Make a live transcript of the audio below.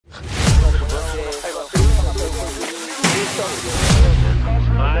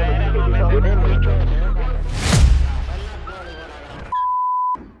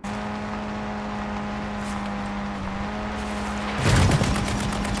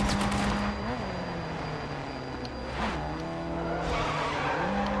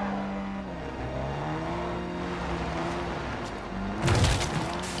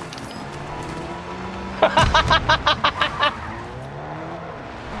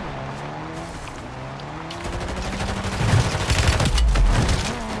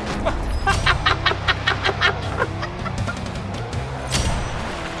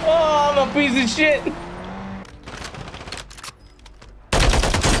Oh, I'm a piece of shit.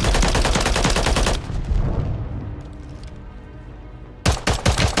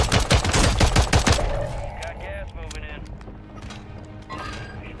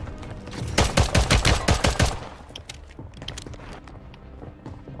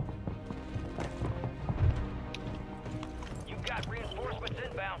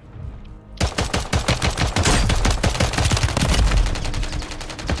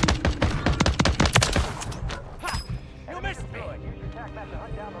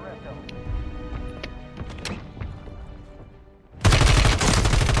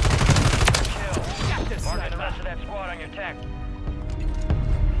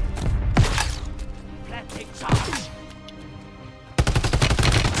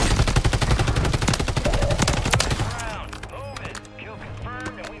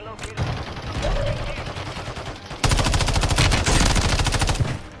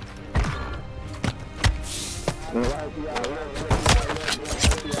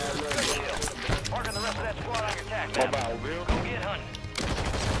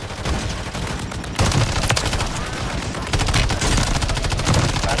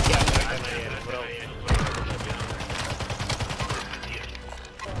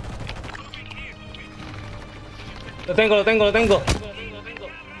 Lo tengo.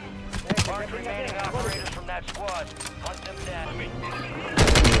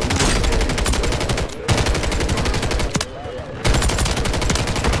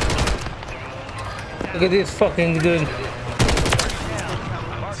 Look at this fucking dude.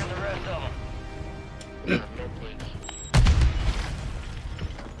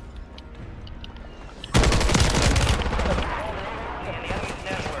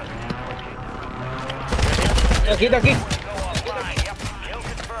 Aquí.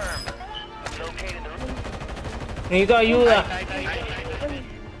 Necesito ayuda.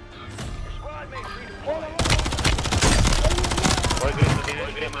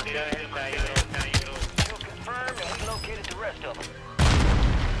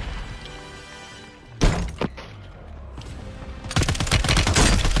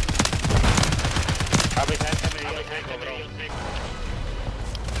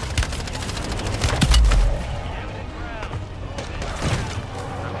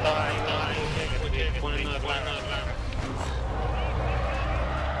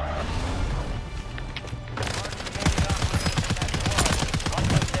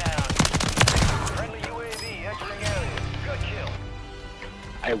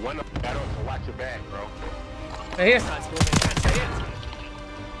 Hey, one of them got on, so watch your back, bro. Right here.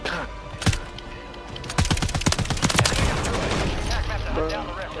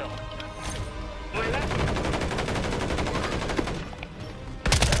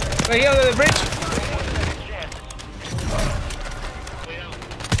 Right here under the bridge.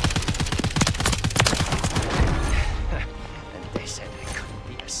 And they said they couldn't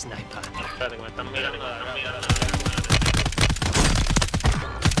beat a sniper.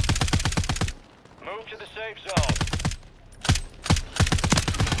 Move to the safe zone.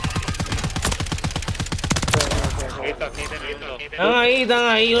 Están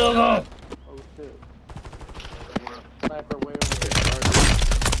ahí, loco.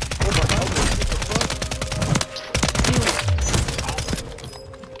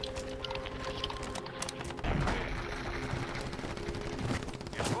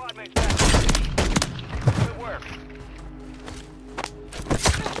 Your squad mate's back. Good work.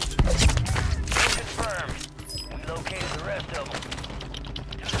 Confirmed. We located the rest of them.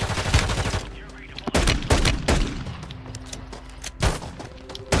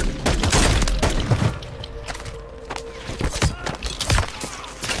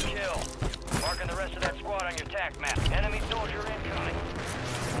 Kill. Marking the rest of that squad on your TAC map. Enemy soldier incoming.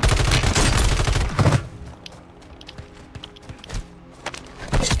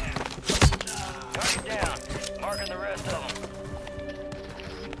 Target down. Marking the rest of them.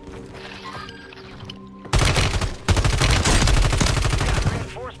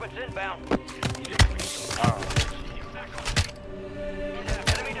 Reinforcements inbound.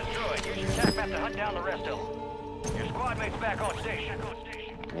 Enemy destroyed. Use your TAC map to hunt down the rest of them. Your squad mate's back on station.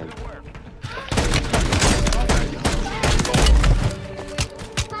 Good work.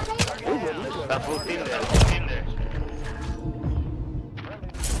 Está full team there.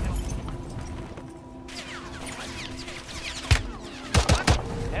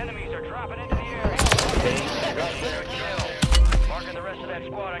 Enemies are dropping into the area. Marking the rest of that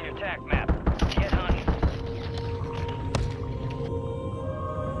squad on your attack map. Get hunting.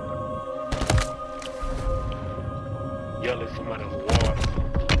 Yo, there's somebody in the water.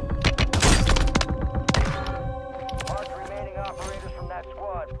 Mark the remaining operators from that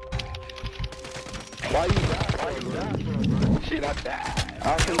squad. Why you die? Shit, I died.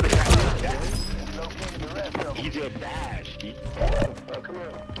 I Located the rest of them. He just died, shit. Come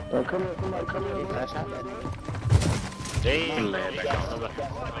here. Come here. Damn, man.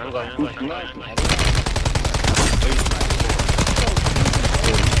 I'm going.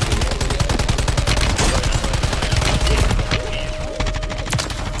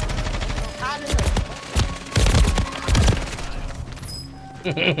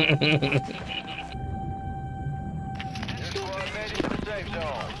 Squad made it to the safe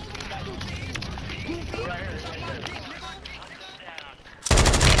zone.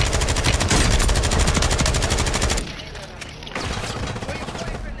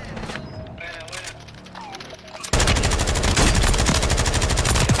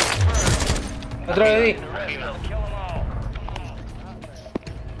 Otro de ahí. The rest of them. Kill them all.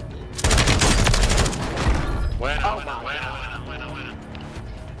 Buena.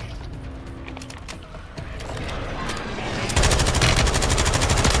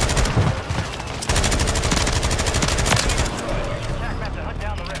 Attack map to hunt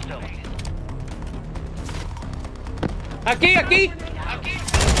down the rest of them. Aquí.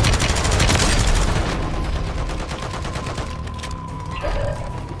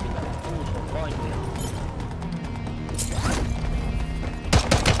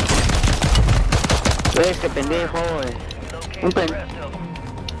 Este pendejo, Locate Un the pen- rest of them.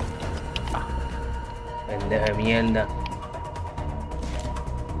 Pendejo de mierda.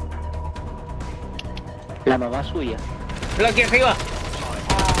 la mamá suya. Mira aquí arriba.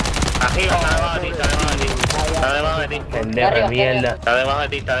 Arriba, está debajo de ti, está debajo de ti. Pendejo de mierda. Está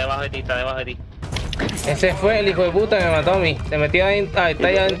debajo de ti. Ese fue el hijo de puta que me mató a mí. Se metió ahí. Ah, está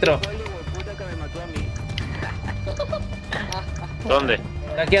ahí adentro. ¿Dónde?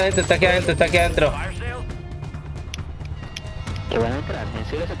 Está aquí adentro. Fire sale? Que van a entrar, ¿en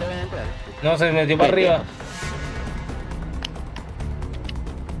serio se te van a entrar? No, se metió para arriba.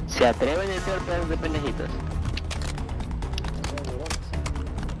 Se atreven a entrar pedazos de pendejitos.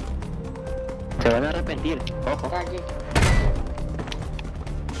 Se van a arrepentir, ojo. Está aquí,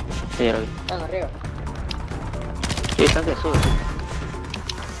 Sí, ya lo vi. están arriba. Sí, están que suben.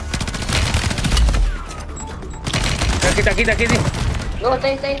 Está aquí. No,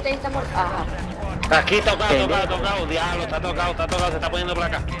 está muerto. Ajá. Aquí tocado, diablo, está tocado, se está poniendo por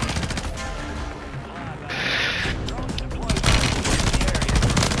acá.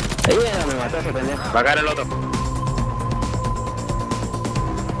 Ahí me mató ese pendejo. Va a caer el otro.